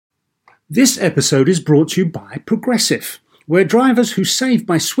This episode is brought to you by Progressive, where drivers who save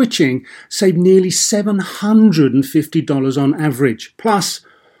by switching save nearly $750 on average. Plus,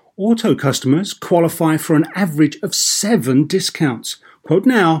 auto customers qualify for an average of 7 discounts. Quote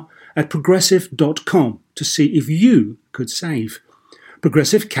now at progressive.com to see if you could save.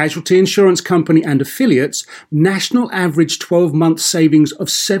 Progressive Casualty Insurance Company and affiliates, national average 12-month savings of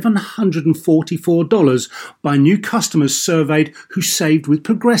 $744 by new customers surveyed who saved with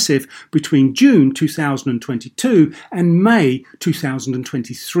Progressive between June 2022 and May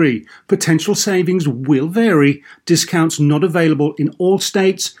 2023. Potential savings will vary. Discounts not available in all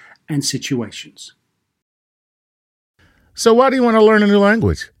states and situations. So why do you want to learn a new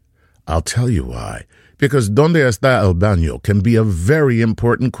language? I'll tell you why. Because ¿Dónde está el baño? Can be a very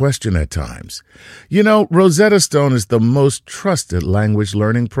important question at times. You know, Rosetta Stone is the most trusted language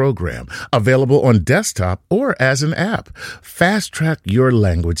learning program, available on desktop or as an app. Fast-track your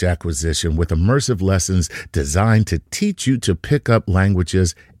language acquisition with immersive lessons designed to teach you to pick up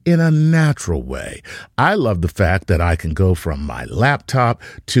languages in a natural way. I love the fact that I can go from my laptop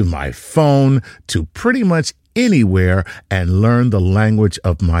to my phone to pretty much anywhere and learn the language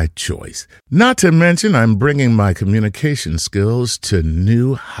of my choice. Not to mention, I'm bringing my communication skills to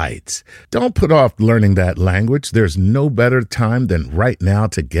new heights. Don't put off learning that language. There's no better time than right now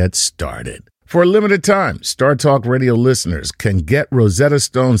to get started. For a limited time, Star Talk Radio listeners can get Rosetta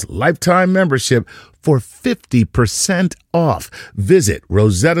Stone's lifetime membership for 50% off. Visit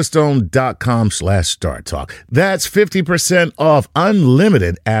rosettastone.com/StarTalk. That's 50% off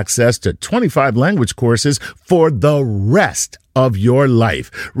unlimited access to 25 language courses for the rest of your life.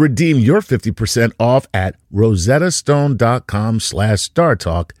 Redeem your 50% off at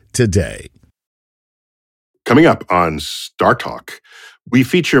rosettastone.com/StarTalk today. Coming up on Star Talk, we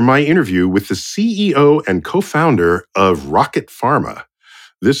feature my interview with the CEO and co-founder of Rocket Pharma.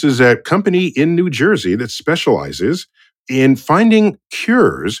 This is a company in New Jersey that specializes in finding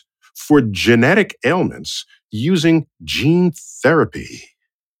cures for genetic ailments using gene therapy.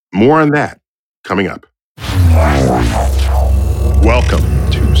 More on that coming up. Welcome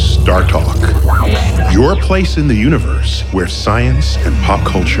to Star Talk, your place in the universe where science and pop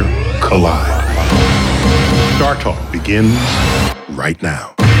culture collide. Star Talk begins right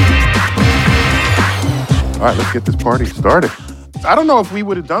now. All right, let's get this party started. I don't know if we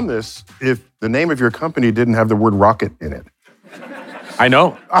would have done this if the name of your company didn't have the word rocket in it. I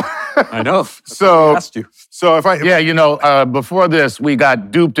know. I know. So, asked you. So if Before this, we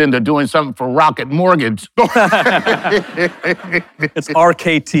got duped into doing something for Rocket Mortgage. It's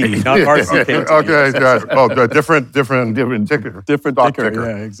RKT, not RCKT. Okay, got it. Oh, different ticker. Different stock ticker.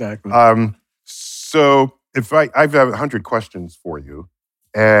 Yeah, exactly. So if I've got 100 questions for you,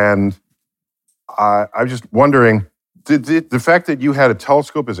 and I'm just wondering, the fact that you had a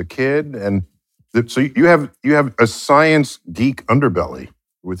telescope as a kid, and so you have a science geek underbelly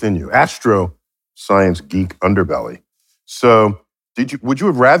within you, astro science geek underbelly. So would you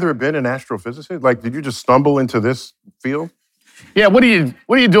have rather been an astrophysicist? Like, did you just stumble into this field? Yeah, what are you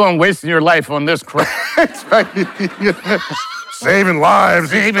doing wasting your life on this crap? Saving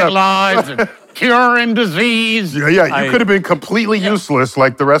lives. And curing disease. Yeah, you could have been completely useless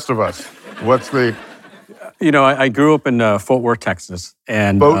like the rest of us. I grew up in Fort Worth, Texas.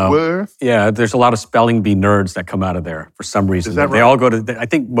 And, Fort Worth? Yeah, there's a lot of spelling bee nerds that come out of there for some reason. Is that right? They all go to, I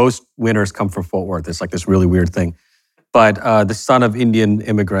think most winners come from Fort Worth. It's like this really weird thing. But the son of Indian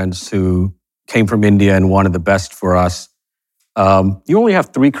immigrants who came from India and wanted the best for us, you only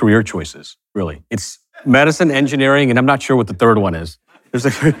have 3 career choices, really. It's medicine, engineering, and I'm not sure what the third one is. There's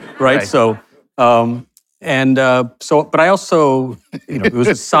right? So, but I also, it was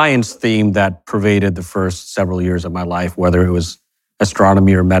a science theme that pervaded the first several years of my life, whether it was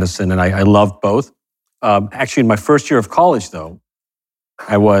astronomy or medicine, and I loved both. Actually, in my first year of college, though,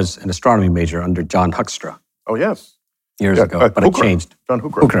 I was an astronomy major under John Huckstra. Oh, yes. Years ago, but Hooker. I changed. John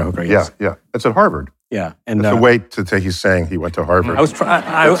Hooker. Hooker, yes. Yeah. That's at Harvard. Yeah. And that's a way to say he's saying he went to Harvard.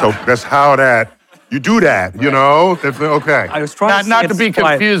 That's how you do that, you know? Okay. I was trying not to be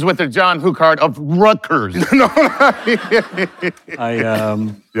confused with the John Hooker of Rutgers. No.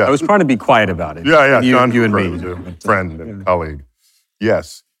 I was trying to be quiet about it. Yeah. You Hooker and me. was a friend and colleague.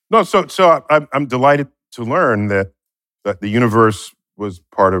 Yes. No, so I'm delighted to learn that the universe was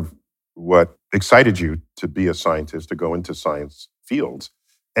part of what excited you to be a scientist, to go into science fields.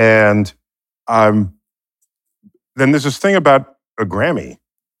 And then there's this thing about a Grammy.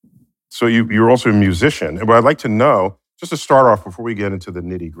 So you're also a musician. And what I'd like to know, just to start off before we get into the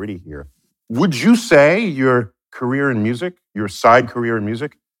nitty-gritty here, would you say your career in music, your side career in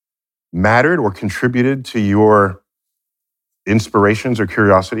music, mattered or contributed to your inspirations or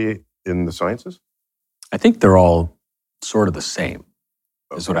curiosity in the sciences? I think they're all sort of the same,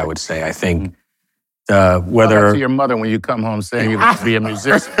 is what I would say. I think whether... to your mother when you come home saying you want to be a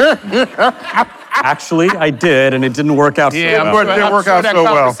musician. Actually, I did, and it didn't work out so well. It didn't work out so well.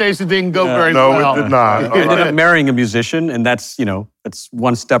 That conversation didn't go very No, well. it did not. I ended up marrying a musician, and that's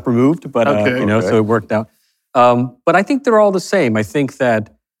one step removed, but so it worked out. But I think they're all the same. I think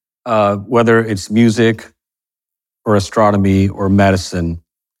that whether it's music or astronomy or medicine,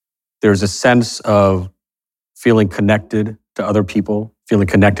 there's a sense of feeling connected to other people, feeling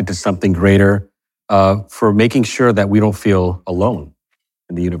connected to something greater, for making sure that we don't feel alone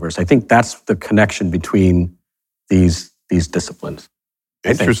in the universe. I think that's the connection between these disciplines.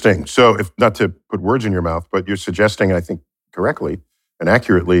 Interesting. So, if not to put words in your mouth, but you're suggesting, I think correctly and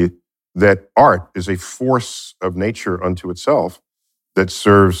accurately, that art is a force of nature unto itself that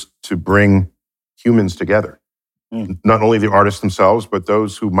serves to bring humans together. Not only the artists themselves, but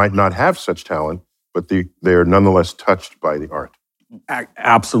those who might not have such talent, but they are nonetheless touched by the art.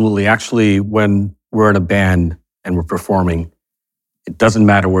 Absolutely. Actually, when we're in a band and we're performing, it doesn't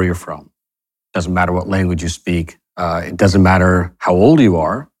matter where you're from. It doesn't matter what language you speak. It doesn't matter how old you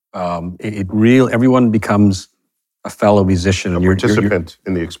are. Everyone becomes a fellow musician. A participant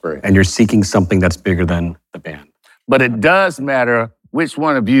in the experience. And you're seeking something that's bigger than the band. But it does matter which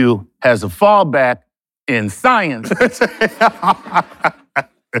one of you has a fallback in science.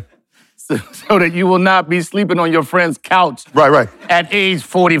 So that you will not be sleeping on your friend's couch Right. at age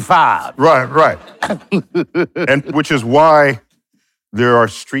 45. Right. And which is why there are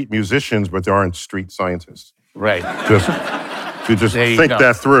street musicians, but there aren't street scientists. Right. Just think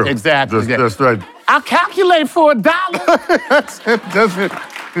that through. Exactly. That's right. I'll calculate for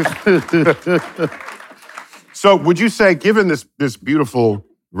 $1. So would you say, given this beautiful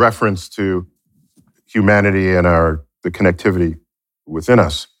reference to humanity and the connectivity within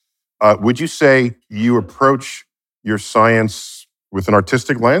us, would you say you approach your science with an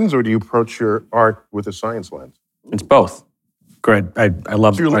artistic lens, or do you approach your art with a science lens? It's both. Great. I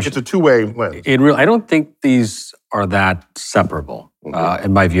love the question. It's a two-way lens. I don't think these are that separable,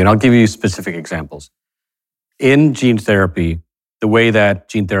 in my view. And I'll give you specific examples. In gene therapy, the way that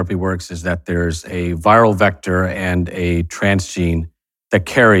gene therapy works is that there's a viral vector and a transgene that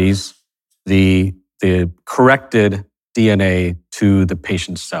carries the corrected DNA to the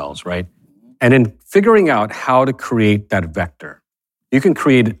patient's cells, right? And in figuring out how to create that vector, you can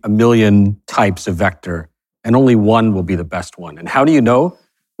create 1 million types of vector, and only one will be the best one. And how do you know?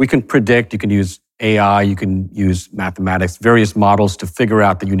 We can predict, you can use AI, you can use mathematics, various models to figure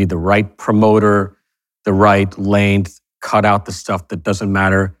out that you need the right promoter, the right length, cut out the stuff that doesn't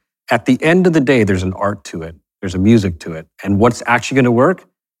matter. At the end of the day, there's an art to it. There's a music to it. And what's actually going to work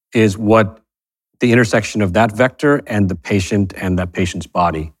is what the intersection of that vector and the patient and that patient's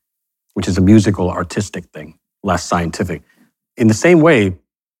body, which is a musical, artistic thing, less scientific. In the same way,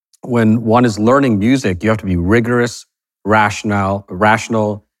 when one is learning music, you have to be rigorous, rational,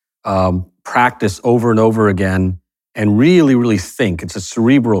 practice over and over again, and really, really think. It's a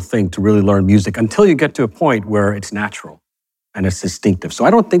cerebral thing to really learn music until you get to a point where it's natural and it's distinctive. So I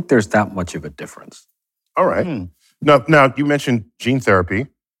don't think there's that much of a difference. All right. Now, you mentioned gene therapy.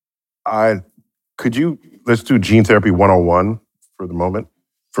 Let's do Gene Therapy 101 for the moment.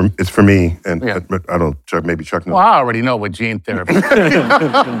 It's for me, and I don't, maybe Chuck knows. Well, I already know what gene therapy is.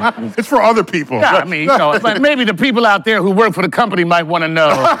 It's for other people. Yeah, I mean, but maybe the people out there who work for the company might want to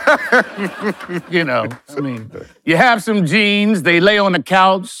know. You have some genes, they lay on the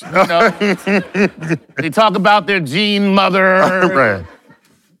couch, they talk about their gene mother.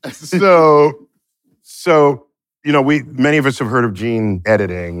 Right. So, many of us have heard of gene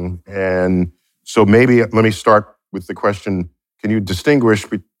editing, and so maybe let me start with the question, can you distinguish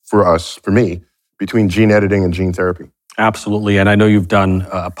for me, between gene editing and gene therapy? Absolutely, and I know you've done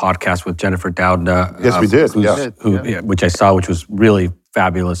a podcast with Jennifer Doudna. Yes, we did, which I saw, which was really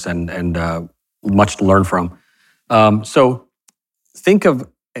fabulous and much to learn from. So think of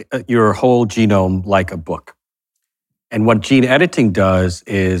your whole genome like a book. And what gene editing does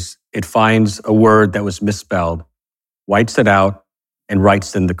is it finds a word that was misspelled, whites it out, and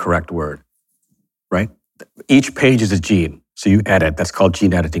writes in the correct word, right? Each page is a gene. So you edit. That's called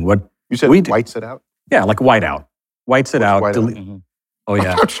gene editing. What you said whites it out? Yeah, like white out. Whites it out. Oh,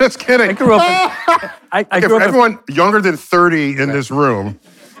 yeah. I'm just kidding. I grew up... everyone younger than 30 in this room,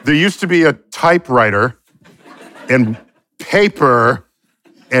 there used to be a typewriter and paper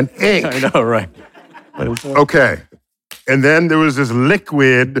and ink. I know, right. Okay. And then there was this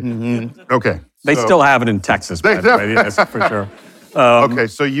liquid. Okay. They still have it in Texas, right? That's for sure. Okay,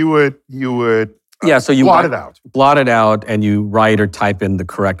 so you would Yeah, so you blot it out. Blot it out, and you write or type in the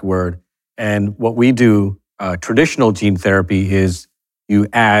correct word. And what we do, traditional gene therapy, is you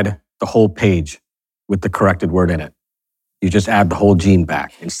add the whole page with the corrected word in it. You just add the whole gene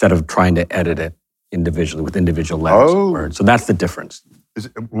back instead of trying to edit it individually with individual letters and words. So that's the difference.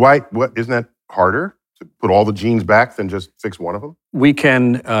 Isn't that harder to put all the genes back than just fix one of them? We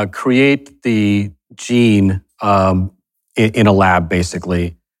can create the gene in a lab,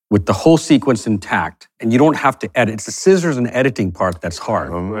 basically, with the whole sequence intact, and you don't have to edit. It's the scissors and editing part that's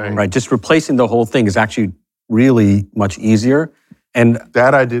hard, right? Just replacing the whole thing is actually really much easier. And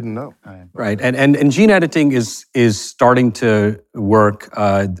that I didn't know. Right, and gene editing is starting to work.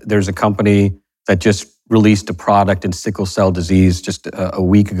 There's a company that just released a product in sickle cell disease just a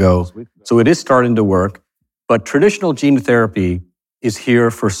week ago. So it is starting to work. But traditional gene therapy is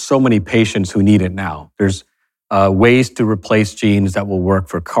here for so many patients who need it now. There's ways to replace genes that will work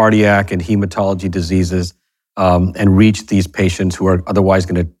for cardiac and hematology diseases and reach these patients who are otherwise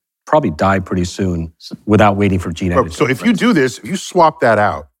going to probably die pretty soon without waiting for gene editing. So if you do this, if you swap that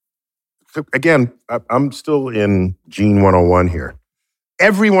out, again, I'm still in Gene 101 here.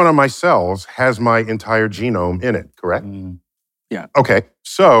 Every one of my cells has my entire genome in it, correct? Yeah. Okay,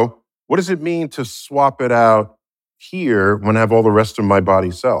 so what does it mean to swap it out here when I have all the rest of my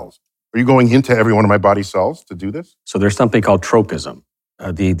body cells? Are you going into every one of my body cells to do this? So there's something called tropism,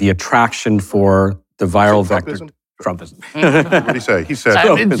 the attraction for the viral vector. Trumpism. What did he say? He said,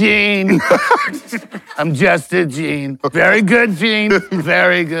 I'm a gene. I'm just a gene. Very good, Gene.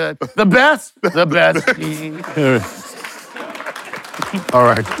 Very good. The best gene. all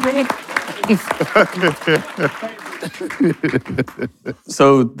right.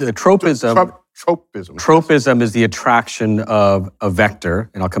 So the tropism. Tropism is the attraction of a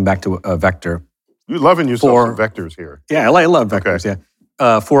vector, and I'll come back to a vector. You're loving yourself some vectors here. Yeah, I love vectors,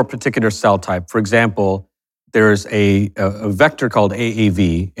 for a particular cell type. For example, there's a vector called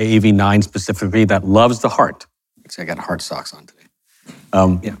AAV9 specifically, that loves the heart. See, I got heart socks on today.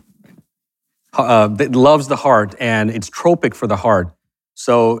 It loves the heart, and it's tropic for the heart.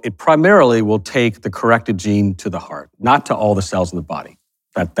 So it primarily will take the corrected gene to the heart, not to all the cells in the body.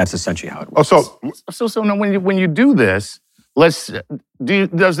 That's essentially how it works. So now when you do this, does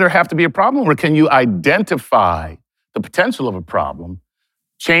there have to be a problem, or can you identify the potential of a problem,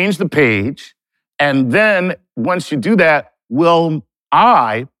 change the page, and then once you do that, will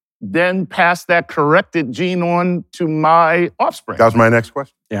I then pass that corrected gene on to my offspring? That was my next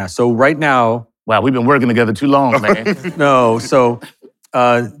question. Yeah, so right now... Wow, we've been working together too long, man. No, so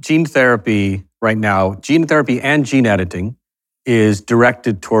gene therapy right now, gene therapy and gene editing is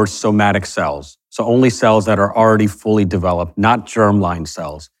directed towards somatic cells. So only cells that are already fully developed, not germline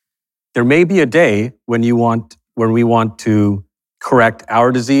cells. There may be a day when we want to correct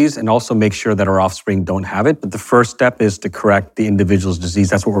our disease and also make sure that our offspring don't have it. But the first step is to correct the individual's disease.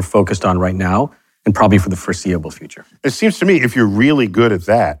 That's what we're focused on right now and probably for the foreseeable future. It seems to me if you're really good at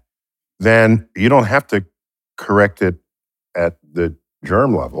that, then you don't have to correct it at the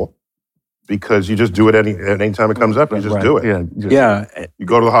germ level because you just do it any time it comes up. You just do it. You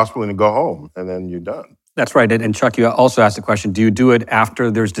go to the hospital and you go home and then you're done. That's right. And Chuck, you also asked the question, do you do it after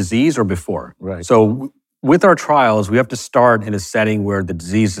there's disease or before? Right. So with our trials, we have to start in a setting where the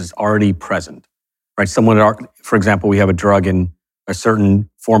disease is already present, right? For example, we have a drug in a certain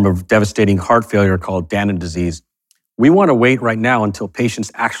form of devastating heart failure called Danon disease. We want to wait right now until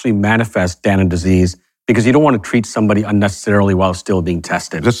patients actually manifest Danon disease because you don't want to treat somebody unnecessarily while still being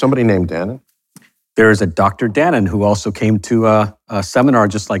tested. Is there somebody named Danon? There is a Dr. Danon who also came to a seminar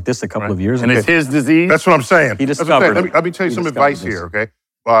just like this a couple of years ago. And it's his disease? That's what I'm saying. He discovered it. Let me tell you some advice here, okay?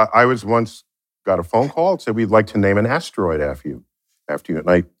 I was once got a phone call that said we'd like to name an asteroid after you.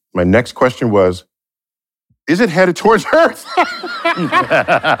 And my next question was, is it headed towards Earth? You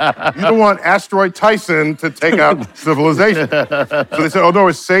don't want asteroid Tyson to take out civilization. So they said, oh no,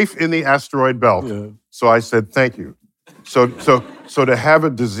 it's safe in the asteroid belt. Yeah. So I said, thank you. So to have a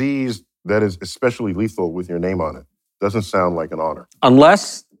disease that is especially lethal with your name on it doesn't sound like an honor.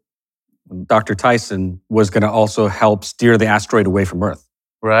 Unless Dr. Tyson was going to also help steer the asteroid away from Earth.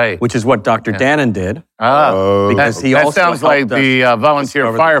 Right. Which is what Dr. Danon did. Because he also sounds like the volunteer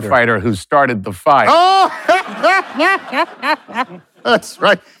firefighter who started the fire. Oh! That's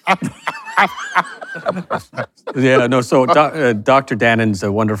right. So Dr. Danon's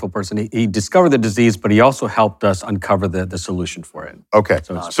a wonderful person. He discovered the disease, but he also helped us uncover the solution for it. Okay.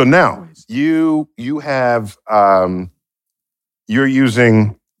 So now you have you're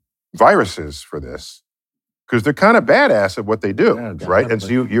using viruses for this. Because they're kind of badass at what they do, right? And so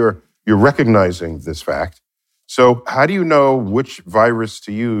you're recognizing this fact. So how do you know which virus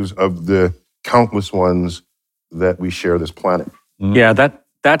to use of the countless ones that we share this planet. Yeah,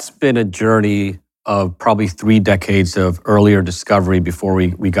 that's been a journey of probably 3 decades of earlier discovery before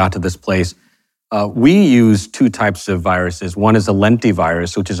we got to this place. We use 2 types of viruses. One is a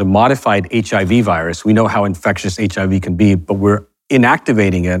lentivirus, which is a modified HIV virus. We know how infectious HIV can be, but we're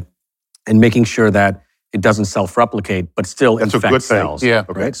inactivating it and making sure that it doesn't self-replicate, but still infect cells. Yeah.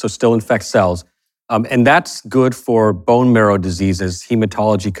 Okay. Right? So still infect cells. And that's good for bone marrow diseases,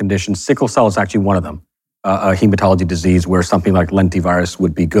 hematology conditions. Sickle cell is actually one of them, a hematology disease where something like lentivirus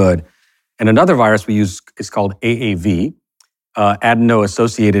would be good. And another virus we use is called AAV,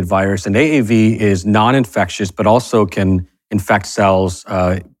 adeno-associated virus. And AAV is non-infectious, but also can infect cells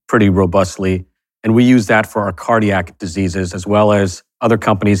pretty robustly. And we use that for our cardiac diseases, as well as other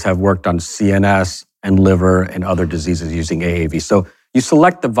companies have worked on CNS and liver and other diseases using AAV. So you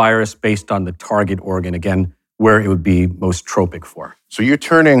select the virus based on the target organ, again, where it would be most tropic for. So you're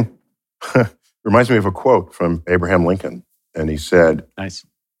turning, reminds me of a quote from Abraham Lincoln. And he said, Nice.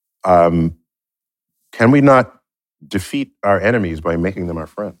 can we not defeat our enemies by making them our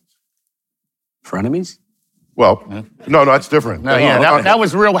friends? Frenemies? Well, no, that's different. No, yeah, that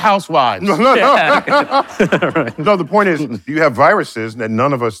was Real Housewives. No. No, the point is, you have viruses, and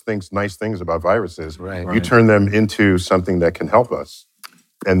none of us thinks nice things about viruses. Right. You turn them into something that can help us,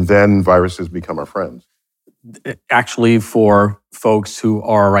 and then viruses become our friends. Actually, for folks who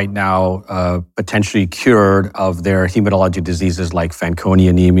are right now potentially cured of their hematology diseases like Fanconi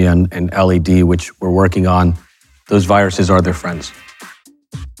anemia and LED, which we're working on, those viruses are their friends.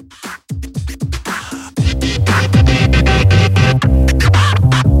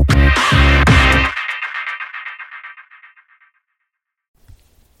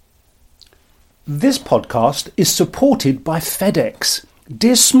 This podcast is supported by FedEx.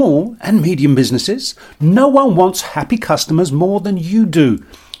 Dear small and medium businesses, no one wants happy customers more than you do.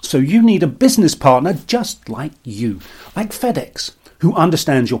 So you need a business partner just like you, like FedEx, who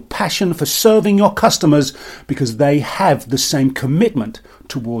understands your passion for serving your customers because they have the same commitment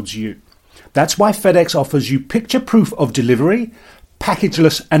towards you. That's why FedEx offers you picture proof of delivery,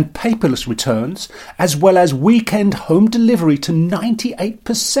 packageless and paperless returns, as well as weekend home delivery to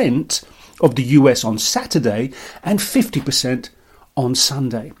 98% of the US on Saturday and 50% on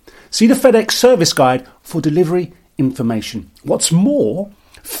Sunday. See the FedEx service guide for delivery information. What's more,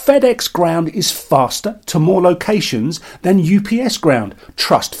 FedEx Ground is faster to more locations than UPS Ground.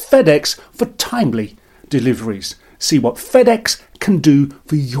 Trust FedEx for timely deliveries. See what FedEx can do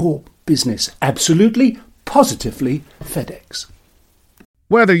for your business. Absolutely, positively FedEx.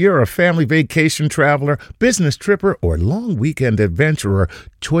 Whether you're a family vacation traveler, business tripper, or long weekend adventurer,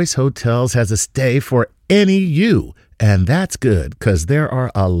 Choice Hotels has a stay for any you. And that's good, because there are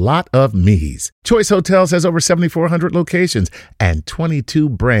a lot of me's. Choice Hotels has over 7,400 locations and 22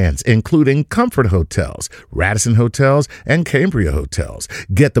 brands, including Comfort Hotels, Radisson Hotels, and Cambria Hotels.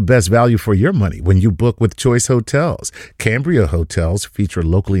 Get the best value for your money when you book with Choice Hotels. Cambria Hotels feature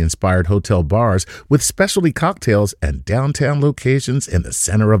locally inspired hotel bars with specialty cocktails and downtown locations in the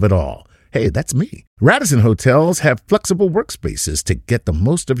center of it all. Hey, that's me. Radisson Hotels have flexible workspaces to get the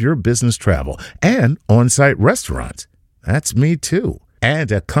most of your business travel and on-site restaurants. That's me too.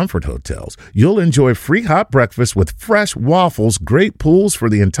 And at Comfort Hotels, you'll enjoy free hot breakfast with fresh waffles, great pools for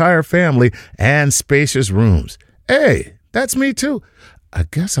the entire family, and spacious rooms. Hey, that's me too. I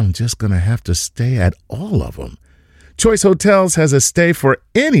guess I'm just going to have to stay at all of them. Choice Hotels has a stay for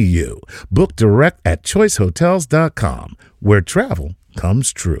any you. Book direct at choicehotels.com, where travel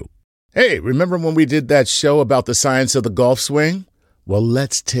comes true. Hey, remember when we did that show about the science of the golf swing? Well,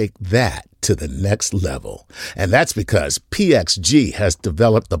 let's take that to the next level. And that's because PXG has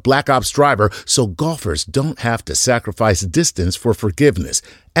developed the Black Ops driver so golfers don't have to sacrifice distance for forgiveness.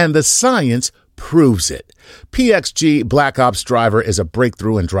 And the science proves it. PXG Black Ops driver is a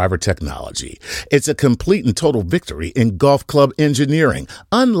breakthrough in driver technology. It's a complete and total victory in golf club engineering,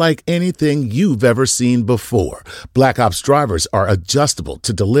 unlike anything you've ever seen before. Black Ops drivers are adjustable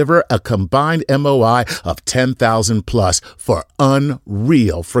to deliver a combined MOI of 10,000 plus for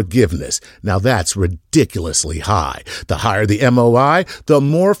unreal forgiveness. Now that's ridiculously high. The higher the MOI, the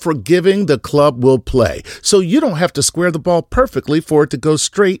more forgiving the club will play. So you don't have to square the ball perfectly for it to go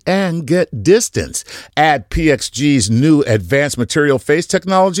straight and get distance. Add PXG's new advanced material face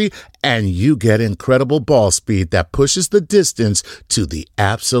technology, and you get incredible ball speed that pushes the distance to the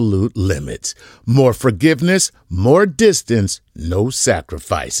absolute limits. More forgiveness, more distance, no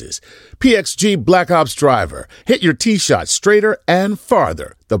sacrifices. PXG Black Ops Driver. Hit your tee shot straighter and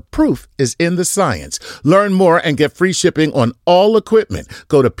farther. The proof is in the science. Learn more and get free shipping on all equipment.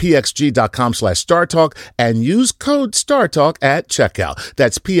 Go to pxg.com/StarTalk and use code StarTalk at checkout.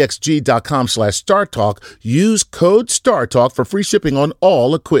 That's pxg.com/StarTalk. Use code StarTalk for free shipping on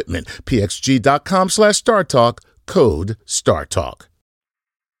all equipment. pxg.com/StarTalk, code StarTalk.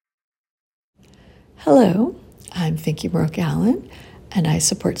 Hello, I'm Finky Brook-Allen, and I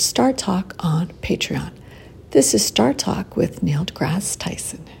support Star Talk on Patreon. This is Star Talk with Neil deGrasse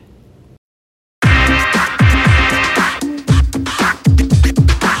Tyson.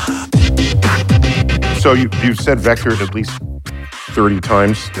 So you've said vector at least 30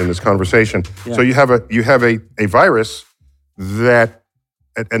 times in this conversation. Yeah. So you have a virus that,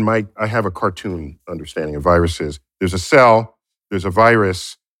 and I have a cartoon understanding of viruses. There's a cell, there's a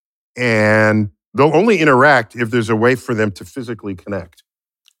virus, and they'll only interact if there's a way for them to physically connect.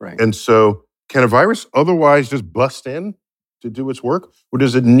 Right. And so can a virus otherwise just bust in to do its work? Or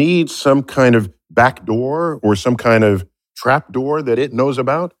does it need some kind of back door or some kind of trap door that it knows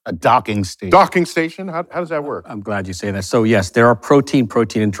about? A docking station. Docking station? How does that work? I'm glad you say that. So yes, there are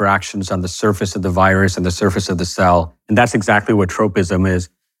protein-protein interactions on the surface of the virus and the surface of the cell, and that's exactly what tropism is.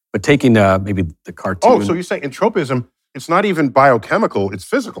 But taking maybe the cartoon. Oh, so you're saying in tropism, it's not even biochemical, it's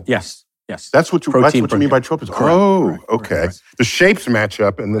physical. Yes. That's what you mean by tropism. Correct, Oh, correct, okay. correct. The shapes match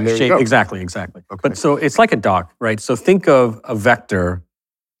up, and then there you go. Exactly. Okay. But so it's like a dock, right? So think of a vector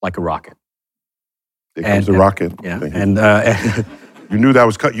like a rocket. There comes the rocket. Yeah, Thank you. and You knew that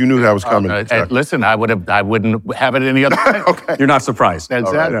was coming. Listen, I wouldn't have it any other way. Okay. you're not surprised. That's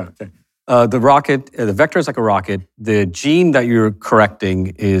All right. it. Okay. The rocket, the vector is like a rocket. The gene that you're correcting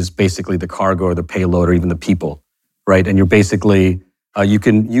is basically the cargo or the payload or even the people, right? And you're basically, you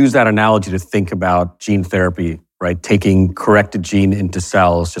can use that analogy to think about gene therapy, right? Taking corrected gene into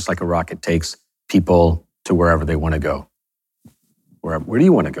cells, just like a rocket takes people to wherever they want to go. Where do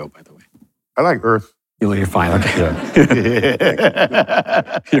you want to go, by the way? I like Earth. You're fine. Okay.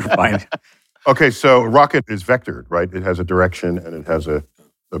 You're fine. Okay, so a rocket is vectored, right? It has a direction, and it has a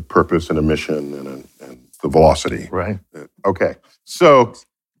purpose and a mission and the velocity. Right. Okay, so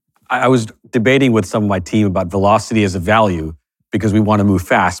I was debating with some of my team about velocity as a value because we want to move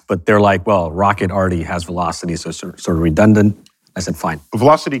fast, but they're like, well, rocket already has velocity, so it's sort of redundant. I said, fine.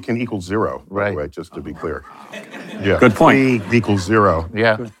 velocity can equal zero, by the Right. way, just to be clear. Yeah. Good point. V equals zero.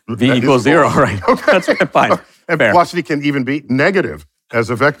 Yeah. V That equals is zero, velocity. right? Okay. That's right, fine. And Fair. velocity can even be negative as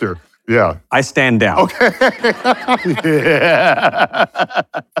a vector. Yeah. I stand down. Okay.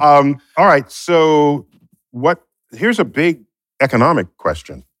 All right. So here's a big economic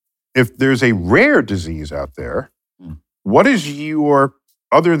question. If there's a rare disease out there, what is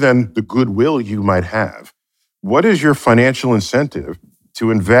other than the goodwill you might have, what is your financial incentive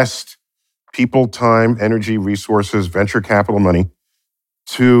to invest people, time, energy, resources, venture capital money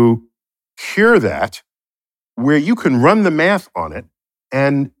to cure that, where you can run the math on it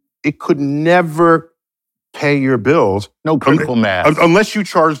and it could never pay your bills? No critical mass. Unless you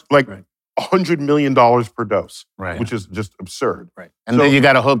charge like Right. $100 million per dose, Right. which is just absurd. Right. And So- then you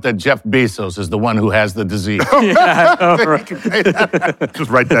got to hope that Jeff Bezos is the one who has the disease. Yeah, oh, You right. can pay that. Just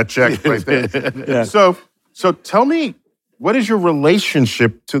write that check right there. Yeah. So tell me, what is your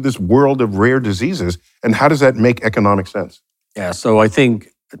relationship to this world of rare diseases, and how does that make economic sense? Yeah, so I think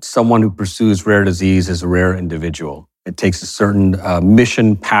someone who pursues rare disease is a rare individual. It takes a certain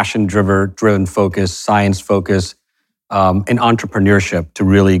mission, passion-driven focus, science focus, and entrepreneurship to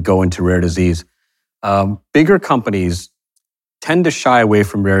really go into rare disease. Bigger companies tend to shy away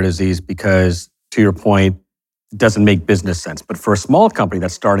from rare disease because, to your point, it doesn't make business sense. But for a small company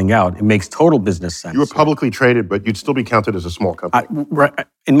that's starting out, it makes total business sense. You were publicly traded, but you'd still be counted as a small company.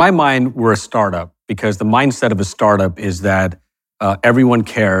 In my mind, we're a startup because the mindset of a startup is that everyone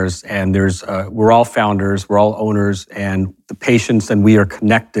cares and we're all founders, we're all owners, and the patients and we are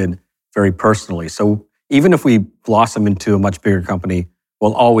connected very personally. So even if we blossom into a much bigger company,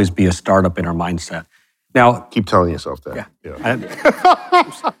 we'll always be a startup in our mindset. Now, Keep telling yourself that. Yeah.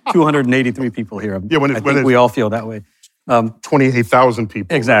 283 people here. Yeah, when I it's- think we all feel that way. 28,000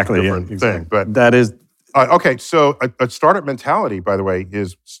 people. Exactly. Different Yeah, thing. But that is okay, so a startup mentality, by the way,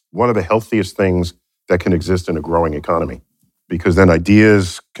 is one of the healthiest things that can exist in a growing economy, because then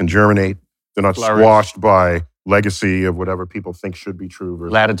ideas can germinate. They're not Flourish. squashed by legacy of whatever people think should be true.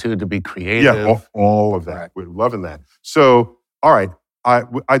 Versus, Latitude to be creative. yeah, all of that. Right. We're loving that. So, all right,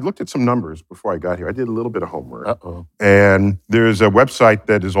 I looked at some numbers before I got here. I did a little bit of homework. Uh-oh. And there's a website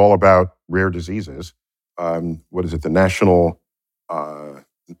that is all about rare diseases. What is it? The National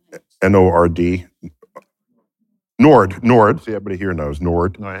NORD. NORD. See, everybody here knows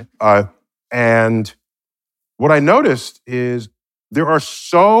NORD. All right. And what I noticed is there are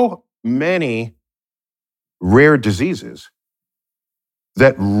so many rare diseases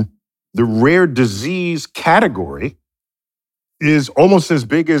that the rare disease category is almost as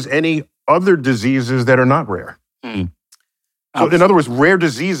big as any other diseases that are not rare. So in other words, rare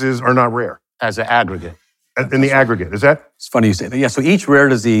diseases are not rare. As an aggregate. In the aggregate. Is that? It's funny you say that. Yeah, so each rare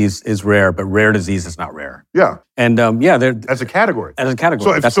disease is rare, but rare disease is not rare. Yeah. And they're As a category. as a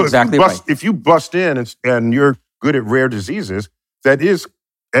category. That's So exactly right. If you bust in and you're good at rare diseases, that is,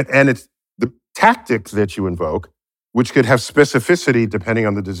 and it's the tactics that you invoke, which could have specificity depending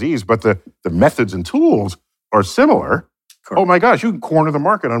on the disease, but the methods and tools are similar. Correct. Oh my gosh, you can corner the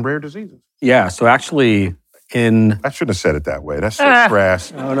market on rare diseases. Yeah, so actually in... I shouldn't have said it that way. That's so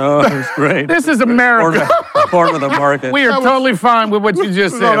crass. Oh, no, it's great. This is America. Corner the market. We are totally fine with what you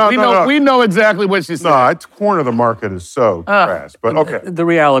just said. No. We know exactly what you said. No, it's corner the market is so crass. But okay. The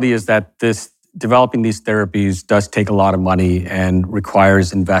reality is that developing these therapies does take a lot of money and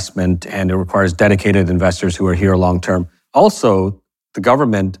requires investment, and it requires dedicated investors who are here long term. Also, the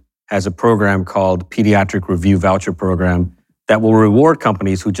government has a program called Pediatric Review Voucher Program that will reward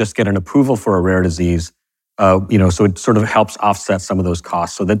companies who just get an approval for a rare disease. So it sort of helps offset some of those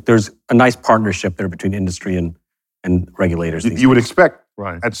costs. So that there's a nice partnership there between industry and regulators. You would expect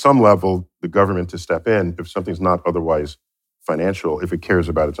Right. at some level the government to step in if something's not otherwise financial, if it cares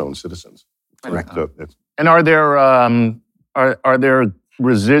about its own citizens. Correct. So it's, And are there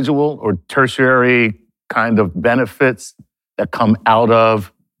residual or tertiary kind of benefits that come out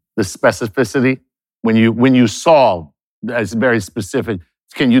of the specificity when you solve that's very specific?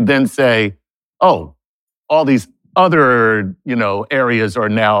 Can you then say, oh, all these other areas are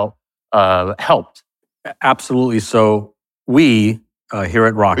now helped? Absolutely. So we here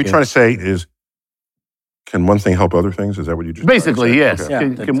at what Rocket... you're trying to say is, can one thing help other things? Is that what you just Basically, yes.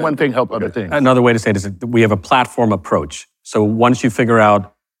 Okay. Yeah. Can one thing help other things? Another way to say it is that we have a platform approach. So once you figure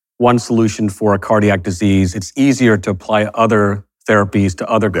out one solution for a cardiac disease, it's easier to apply other therapies to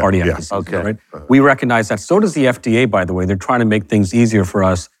other cardiac diseases. Okay. Right? We recognize that. So does the FDA, by the way. They're trying to make things easier for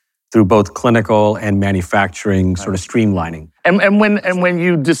us through both clinical and manufacturing sort of streamlining. And when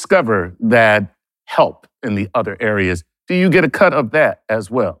you discover that help in the other areas, do you get a cut of that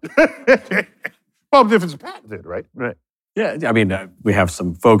as well? Well, if it's patented, right? Right. Yeah, I mean, we have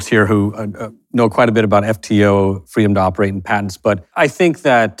some folks here who know quite a bit about FTO, freedom to operate, and patents, but I think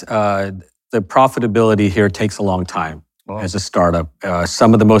that the profitability here takes a long time as a startup.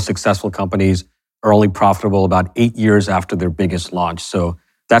 Some of the most successful companies are only profitable about 8 years after their biggest launch, so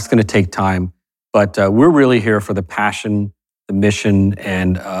that's going to take time. But we're really here for the passion, the mission,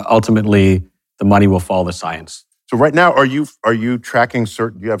 and ultimately, the money will follow the science. So right now, are you tracking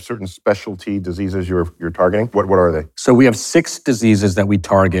certain? Do you have certain specialty diseases you're targeting? What are they? So we have 6 diseases that we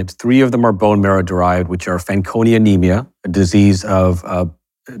target. 3 of them are bone marrow derived, which are Fanconi anemia, a disease of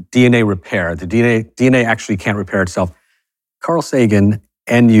DNA repair. The DNA actually can't repair itself. Carl Sagan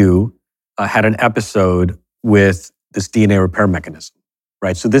and you had an episode with this DNA repair mechanism,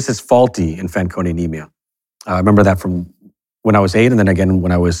 right? So this is faulty in Fanconi anemia. I remember that from when I was 8, and then again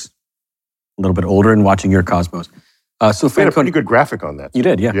when I was a little bit older and watching your Cosmos. So We had a pretty good graphic on that. You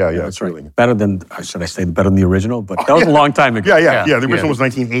did, yeah. Yeah, That's right. really. Better than, should I say, better than the original? But that was a long time ago. Yeah. The original was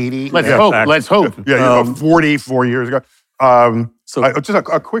 1980. Let's yeah, hope. exactly. Let's hope. Yeah, 44 years ago. Just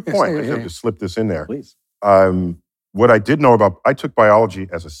a quick point. I have to slip this in there. Please. What I did know about, I took biology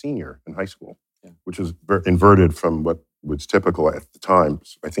as a senior in high school, which was inverted from what was typical at the time.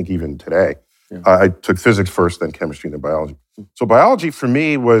 I think even today. Yeah. I took physics first, then chemistry, then biology. So biology for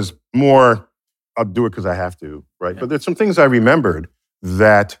me was more, I'll do it because I have to, right? But there's some things I remembered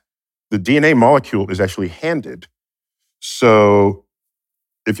that the DNA molecule is actually handed. So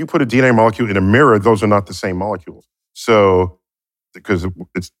if you put a DNA molecule in a mirror, those are not the same molecules. So, because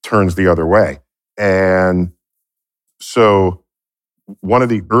it turns the other way. And so one of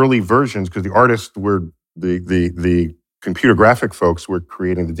the early versions, because the artists were, the computer graphic folks were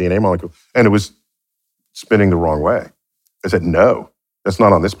creating the DNA molecule, and it was spinning the wrong way. I said, no, that's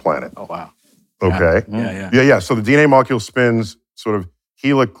not on this planet. Oh, wow. Okay. Yeah. So the DNA molecule spins sort of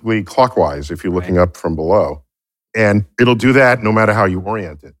helically clockwise if you're looking up from below. And it'll do that no matter how you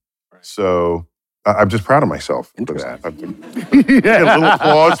orient it. Right. So I'm just proud of myself for Interesting. that. Get a little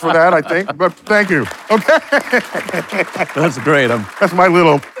applause for that, I think. But thank you. Okay. That's great. That's my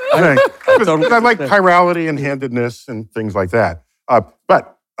little thing. I like chirality and handedness and things like that.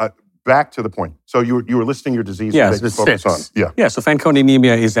 But back to the point. So you were listing your diseases Yes, that you the focus on. six. Yeah. Yeah, so Fanconi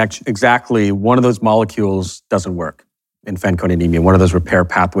anemia is exactly one of those molecules doesn't work in Fanconi anemia. One of those repair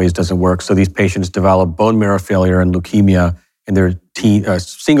pathways doesn't work. So these patients develop bone marrow failure and leukemia in their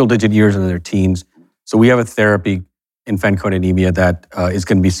single-digit years in their teens. So we have a therapy in Fanconi anemia that is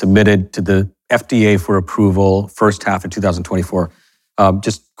going to be submitted to the FDA for approval first half of 2024.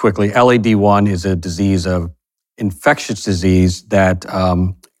 Just quickly, LAD1 is a disease of infectious disease that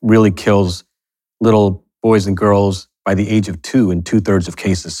really kills little boys and girls by the age of 2 in 2/3 of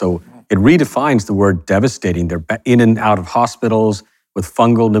cases. So it redefines the word devastating. They're in and out of hospitals with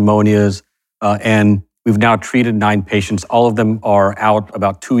fungal pneumonias, and we've now treated 9 patients. All of them are out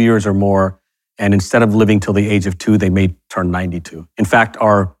about 2 years or more, and instead of living till the age of 2, they may turn 92. In fact,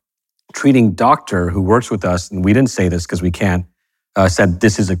 our treating doctor who works with us, and we didn't say this because we can't, said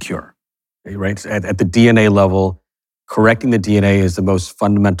this is a cure, right? At the DNA level, correcting the DNA is the most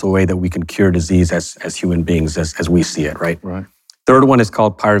fundamental way that we can cure disease as human beings, as we see it, right? Right. Third one is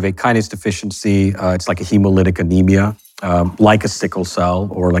called pyruvate kinase deficiency. It's like a hemolytic anemia, like a sickle cell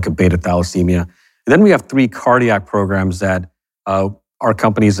or like a beta thalassemia. And then we have 3 cardiac programs that our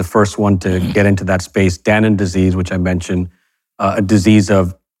company is the first one to get into that space. Danon disease, which I mentioned, a disease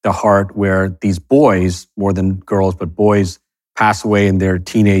of the heart where these boys, more than girls, but boys pass away in their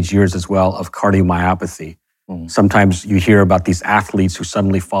teenage years as well of cardiomyopathy. Sometimes you hear about these athletes who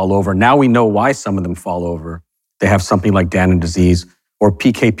suddenly fall over. Now we know why some of them fall over. They have something like Danon disease, or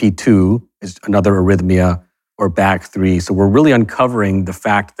PKP2 is another arrhythmia, or BAG3. So we're really uncovering the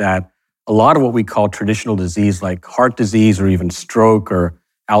fact that a lot of what we call traditional disease, like heart disease or even stroke or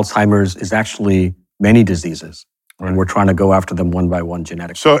Alzheimer's, is actually many diseases. Right. And we're trying to go after them one by one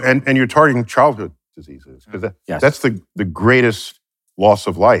genetically. So, and you're targeting childhood diseases, because that's the greatest loss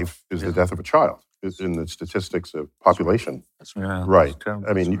of life is the death of a child. Is in the statistics of population. Right.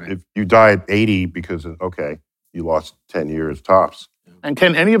 I mean, if you die at 80 because, you lost 10 years tops. And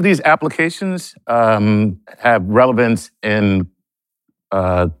can any of these applications have relevance in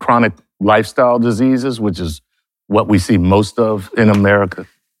chronic lifestyle diseases, which is what we see most of in America?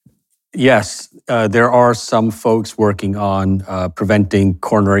 Yes, there are some folks working on preventing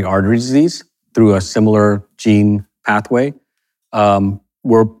coronary artery disease through a similar gene pathway.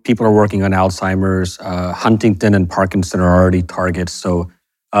 Where people are working on Alzheimer's, Huntington and Parkinson are already targets. So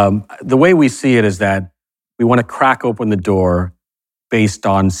the way we see it is that we want to crack open the door based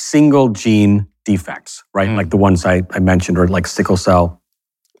on single gene defects, right? Like the ones I mentioned, or like sickle cell.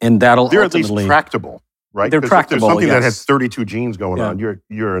 And that'll They're ultimately... at least tractable, right? They're tractable, If there's something yes. that has 32 genes going on, you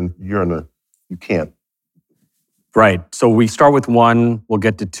can't. Right. So we start with 1, we'll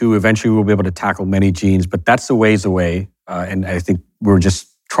get to 2. Eventually we'll be able to tackle many genes, but that's a ways away. And I think we're just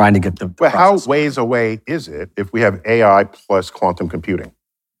trying to get the But how process. ways away is it if we have AI plus quantum computing?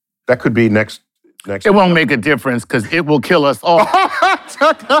 That could be next. It won't make a difference because it will kill us all.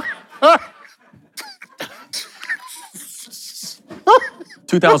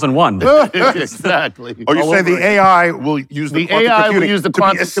 2001. Exactly. Oh, you say the AI will use the quantum AI will computing use the to be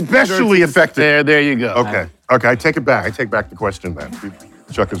quantum especially computer effective. There you go. Okay, I take it back. I take back the question then.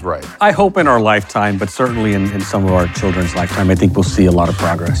 Chuck is right. I hope in our lifetime, but certainly in some of our children's lifetime, I think we'll see a lot of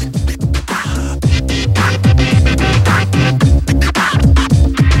progress.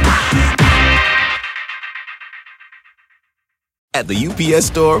 At the UPS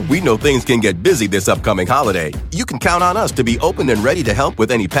Store, we know things can get busy this upcoming holiday. You can count on us to be open and ready to help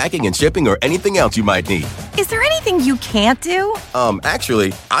with any packing and shipping or anything else you might need. Is there anything you can't do?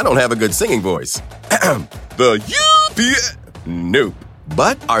 Actually, I don't have a good singing voice. The UPS... Nope.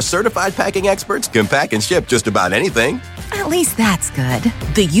 But our certified packing experts can pack and ship just about anything. At least that's good.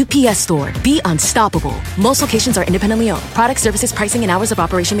 The UPS Store. Be unstoppable. Most locations are independently owned. Product, services, pricing, and hours of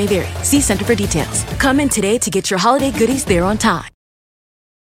operation may vary. See Center for details. Come in today to get your holiday goodies there on time.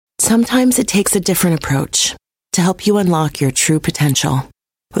 Sometimes it takes a different approach to help you unlock your true potential.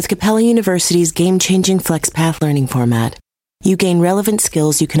 With Capella University's game-changing FlexPath learning format, you gain relevant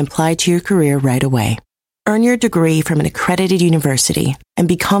skills you can apply to your career right away. Earn your degree from an accredited university and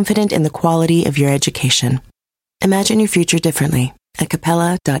be confident in the quality of your education. Imagine your future differently at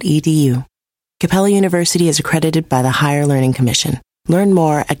capella.edu. Capella University is accredited by the Higher Learning Commission. Learn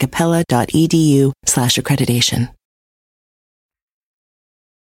more at capella.edu/accreditation.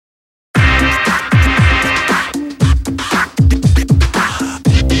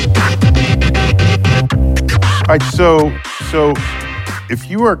 All right, so if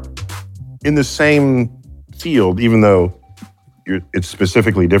you are in the same field, even though it's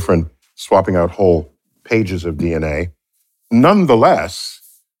specifically different, swapping out whole pages of DNA, nonetheless,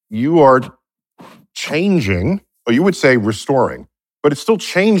 you are changing, or you would say restoring, but it's still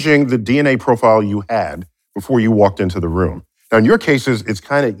changing the DNA profile you had before you walked into the room. Now, in your cases, it's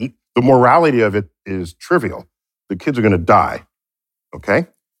kind of, the morality of it is trivial. The kids are going to die, okay?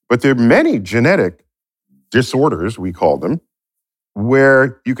 But there are many genetic disorders, we call them,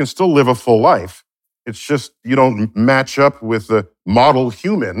 where you can still live a full life. It's just you don't match up with the model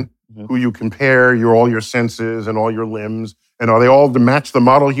human who you compare all your senses and all your limbs, and are they all to match the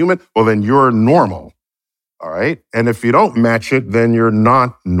model human? Well, then you're normal, all right? And if you don't match it, then you're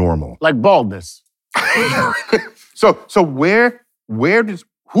not normal. Like baldness. So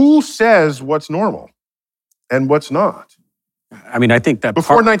who says what's normal and what's not? I mean, I think that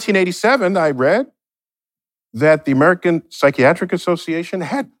before 1987, I read that the American Psychiatric Association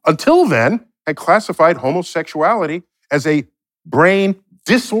until then, had classified homosexuality as a brain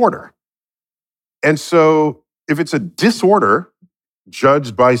disorder. And so if it's a disorder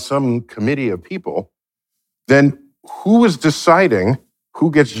judged by some committee of people, then who is deciding who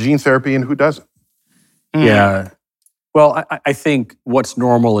gets gene therapy and who doesn't? Yeah. Well, I think what's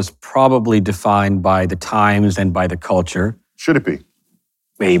normal is probably defined by the times and by the culture. Should it be?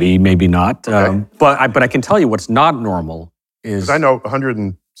 Maybe, maybe not. Okay. But I can tell you what's not normal is... Because I know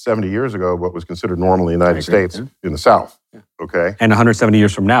 170 years ago what was considered normal in the United States in the South, okay? And 170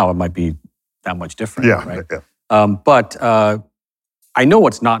 years from now, it might be that much different, right? Yeah. But I know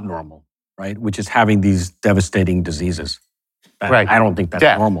what's not normal, right? Which is having these devastating diseases. Right. I don't think that's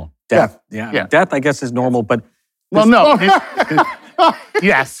Death. normal. Death. Yeah. Death, I guess, is normal, but... Well, no.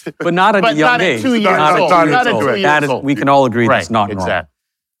 Yes. But not at a young not age. At 2 years Not old. at 2 years old. We can all agree that's not normal.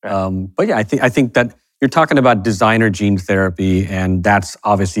 Exactly. But yeah, I think that you're talking about designer gene therapy, and that's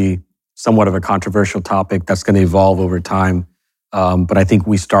obviously somewhat of a controversial topic that's going to evolve over time. But I think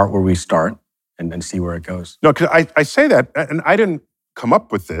we start where we start and then see where it goes. No, because I say that, and I didn't come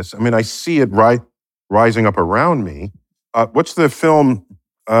up with this. I mean, I see it rising up around me. What's the film?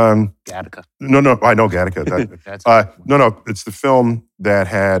 Gattaca. No, I know Gattaca. No, it's the film that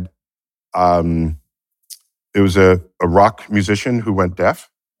had, it was a rock musician who went deaf.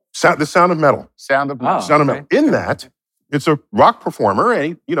 The Sound of Metal. Sound of Metal. Sound of Metal. In that, it's a rock performer,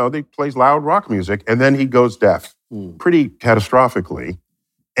 and he plays loud rock music, and then he goes deaf, pretty catastrophically.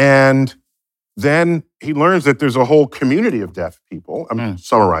 And then he learns that there's a whole community of deaf people. I'm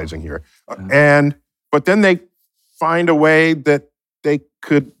summarizing here. But then they find a way that they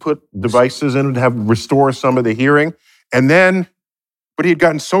could put devices in and restore some of the hearing. But he had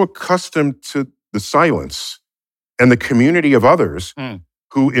gotten so accustomed to the silence and the community of others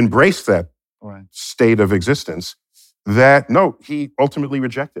who embraced that state of existence that, no, he ultimately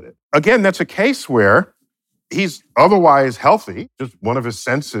rejected it. Again, that's a case where he's otherwise healthy, just one of his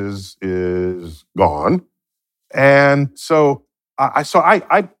senses is gone. And so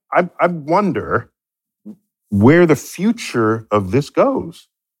I wonder where the future of this goes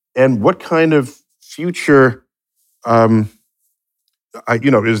and what kind of future, is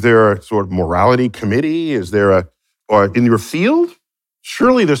there a sort of morality committee? Is there or in your field?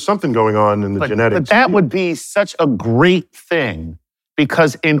 Surely there's something going on in the genetics. But that would be such a great thing,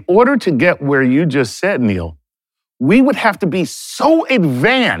 because in order to get where you just said, Neil, we would have to be so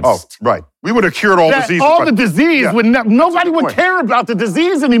advanced. Oh, right. We would have cured all diseases. All the disease nobody would care about the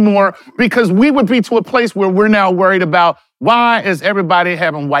disease anymore, because we would be to a place where we're now worried about why is everybody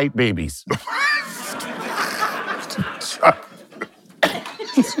having white babies.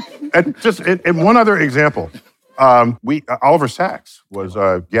 And just in one other example, Oliver Sacks was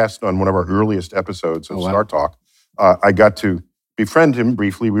a guest on one of our earliest episodes of Star Talk. I got to befriend him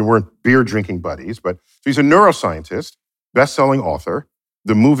briefly. We weren't beer drinking buddies, but he's a neuroscientist, best-selling author.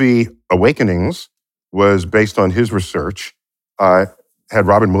 The movie Awakenings was based on his research. Had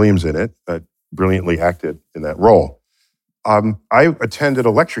Robin Williams in it, that brilliantly acted in that role. I attended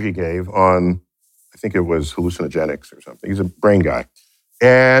a lecture he gave on, I think it was hallucinogenics or something. He's a brain guy.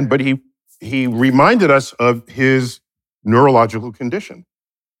 But he reminded us of his neurological condition.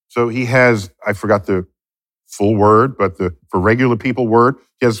 So he has, I forgot the full word, but for regular people word,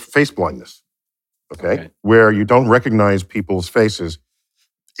 he has face blindness, okay? Where you don't recognize people's faces,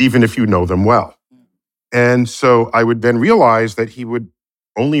 even if you know them well. And so I would then realize that he would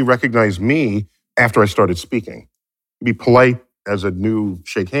only recognize me after I started speaking. He'd be polite as a new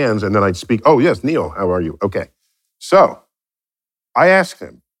shake hands, and then I'd speak, oh, yes, Neil, how are you? Okay. So I asked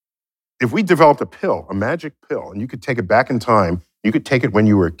him, if we developed a pill, a magic pill, and you could take it back in time, you could take it when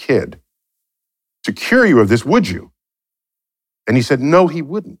you were a kid, to cure you of this, would you? And he said, no, he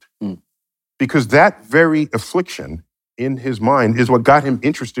wouldn't. Because that very affliction in his mind is what got him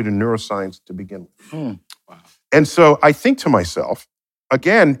interested in neuroscience to begin with. Wow. And so I think to myself,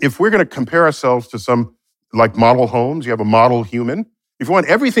 again, if we're going to compare ourselves to some like model homes, you have a model human. If you want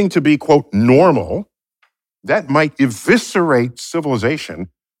everything to be, quote, normal, that might eviscerate civilization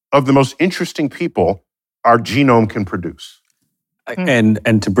of the most interesting people our genome can produce.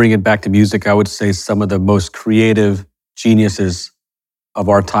 And to bring it back to music, I would say some of the most creative geniuses of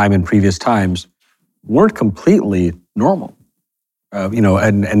our time and previous times weren't completely normal.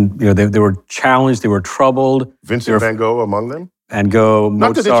 They were challenged, they were troubled. Vincent van Gogh among them? Van Gogh, Mozart.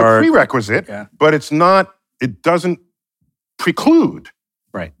 Not that it's a prerequisite, but it doesn't preclude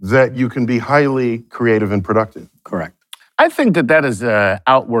that you can be highly creative and productive. Correct. I think that is an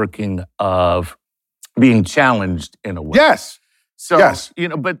outworking of being challenged in a way. Yes. So, yes.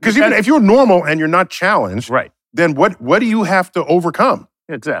 But because even if you're normal and you're not challenged, then what do you have to overcome?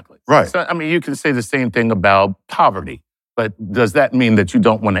 Exactly. Right. So, you can say the same thing about poverty, but does that mean that you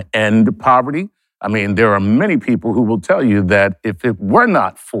don't want to end poverty? There are many people who will tell you that if it were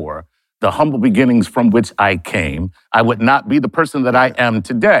not for the humble beginnings from which I came, I would not be the person that I am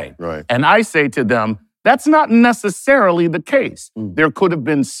today. Right. And I say to them, that's not necessarily the case. There could have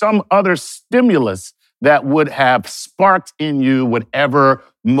been some other stimulus that would have sparked in you whatever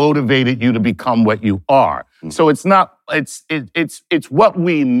motivated you to become what you are. So it's what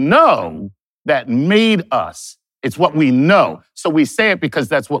we know that made us. It's what we know. So we say it because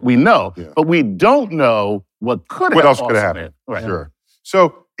that's what we know, but we don't know what else could have happened. Right. Sure.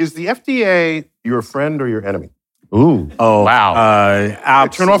 So is the FDA your friend or your enemy? Ooh. Oh, wow.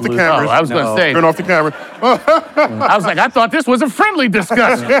 Absolutely. Turn off the cameras. I was going to say. Turn off the camera. I was like, I thought this was a friendly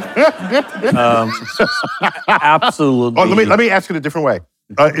discussion. Absolutely. Let me ask it a different way.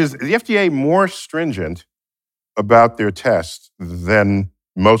 Is the FDA more stringent about their tests than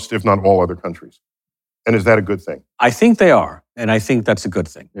most, if not all, other countries? And is that a good thing? I think they are, and I think that's a good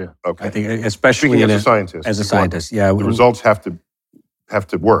thing. Yeah. Okay. I think, especially as a scientist. As a scientist, yeah. The results have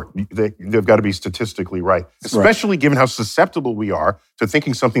to work. They've got to be statistically right, especially given how susceptible we are to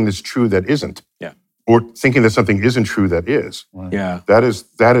thinking something that's true that isn't. Yeah. Or thinking that something isn't true that is. Right. Yeah. That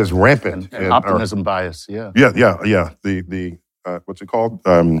is rampant. And optimism bias. Yeah. Yeah. The what's it called?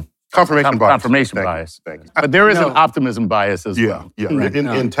 Confirmation bias. Confirmation bias. Thank you. But there is an optimism bias as well. Yeah. Right.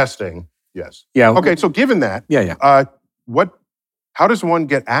 In testing, yes. Yeah. Okay. So given that, how does one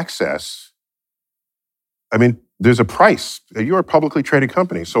get access? There's a price. You're a publicly traded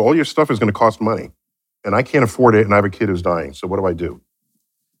company, so all your stuff is going to cost money. And I can't afford it, and I have a kid who's dying. So what do I do?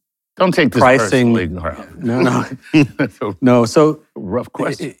 Don't take this pricing. personally. No. So rough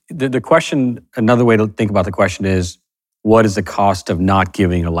question. The question, another way to think about the question is, what is the cost of not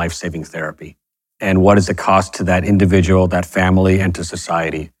giving a life-saving therapy? And what is the cost to that individual, that family, and to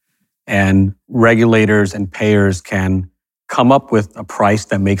society? And regulators and payers can come up with a price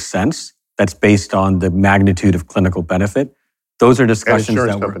that makes sense, that's based on the magnitude of clinical benefit. Those are discussions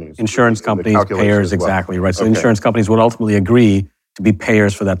insurance companies, payers, exactly, right? So insurance companies would ultimately agree to be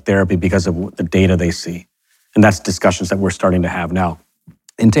payers for that therapy because of the data they see. And that's discussions that we're starting to have now.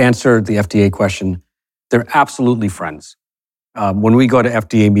 And to answer the FDA question, they're absolutely friends. When we go to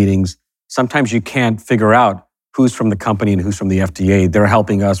FDA meetings, sometimes you can't figure out who's from the company and who's from the FDA. They're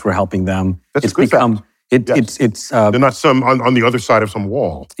helping us, we're helping them. That's a good fact. They're not some on the other side of some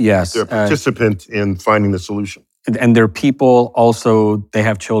wall. Yes. They're a participant in finding the solution. And they're people also, they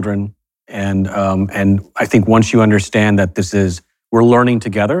have children. And I think once you understand that we're learning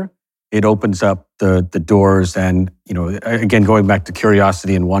together, it opens up the doors. And, again, going back to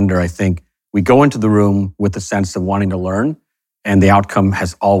curiosity and wonder, I think we go into the room with the sense of wanting to learn, and the outcome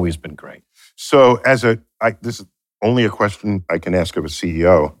has always been great. So this is only a question I can ask of a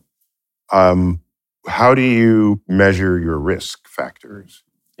CEO. How do you measure your risk factors?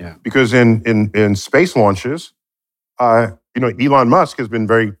 Yeah. Because in space launches, Elon Musk has been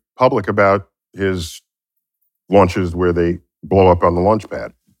very public about his launches where they blow up on the launch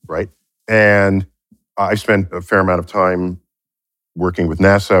pad, right? And I spent a fair amount of time working with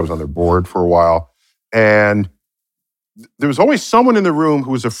NASA. I was on their board for a while. And there was always someone in the room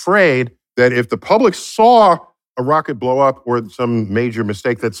who was afraid that if the public saw a rocket blow up or some major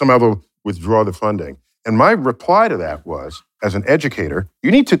mistake, that somehow they'll withdraw the funding. And my reply to that was, as an educator,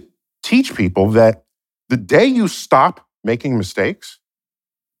 you need to teach people that the day you stop making mistakes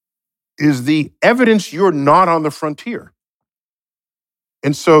is the evidence you're not on the frontier.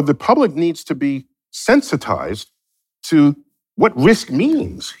 And so the public needs to be sensitized to what risk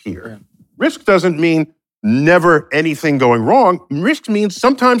means here. Yeah. Risk doesn't mean never anything going wrong. Risk means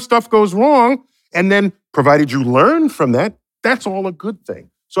sometimes stuff goes wrong, and then provided you learn from that, that's all a good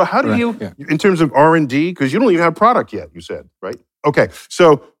thing. So how do you, in terms of R&D, because you don't even have product yet, you said, right? Okay,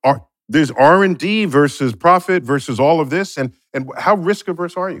 so there's R&D versus profit versus all of this, and how risk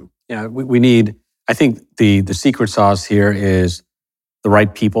averse are you? Yeah, we need I think the secret sauce here is the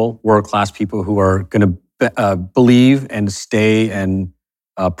right people, world-class people who are going to believe and stay and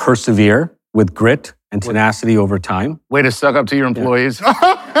persevere with grit and tenacity over time. Way to suck up to your employees.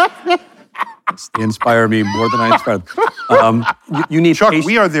 They inspire me more than I inspire them. You need Chuck,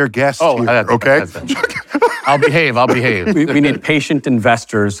 we are their guests here, okay? I'll behave. We need patient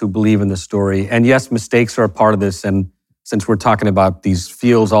investors who believe in the story. And yes, mistakes are a part of this. And since we're talking about these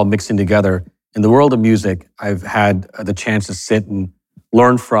fields all mixing together, in the world of music, I've had the chance to sit and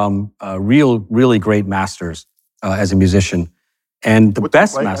learn from really great masters as a musician. And the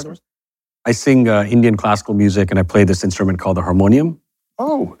best masters. I sing Indian classical music, and I play this instrument called the harmonium.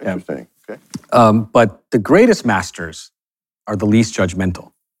 Oh, interesting. Okay. But the greatest masters are the least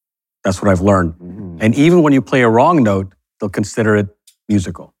judgmental. That's what I've learned. Mm-hmm. And even when you play a wrong note, they'll consider it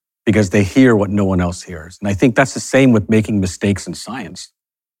musical because they hear what no one else hears. And I think that's the same with making mistakes in science.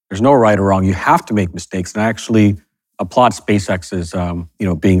 There's no right or wrong. You have to make mistakes. And I actually applaud SpaceX's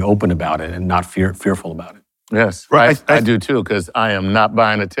being open about it and not fearful about it. Yes, right. I do too, because I am not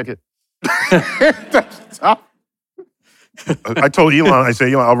buying a ticket. I told Elon, I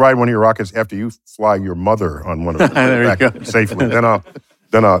say, Elon, I'll ride one of your rockets after you fly your mother on one of them back safely. Then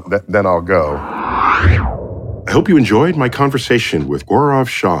I'll go. I hope you enjoyed my conversation with Gaurav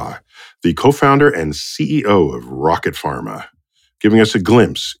Shah, the co-founder and CEO of Rocket Pharma, giving us a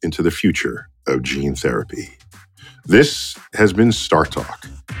glimpse into the future of gene therapy. This has been Star Talk,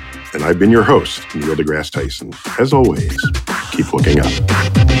 and I've been your host, Neil deGrasse Tyson. As always, keep looking up.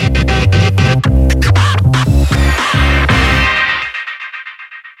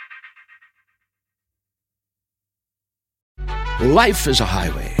 Life is a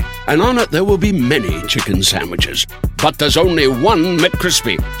highway, and on it there will be many chicken sandwiches. But there's only one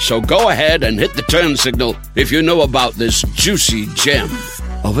McCrispy. So go ahead and hit the turn signal if you know about this juicy gem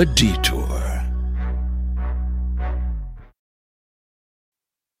of a detour.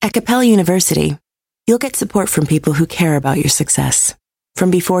 At Capella University, you'll get support from people who care about your success. From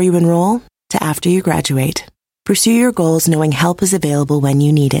before you enroll to after you graduate, pursue your goals knowing help is available when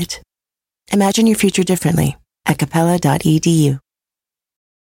you need it. Imagine your future differently at capella.edu.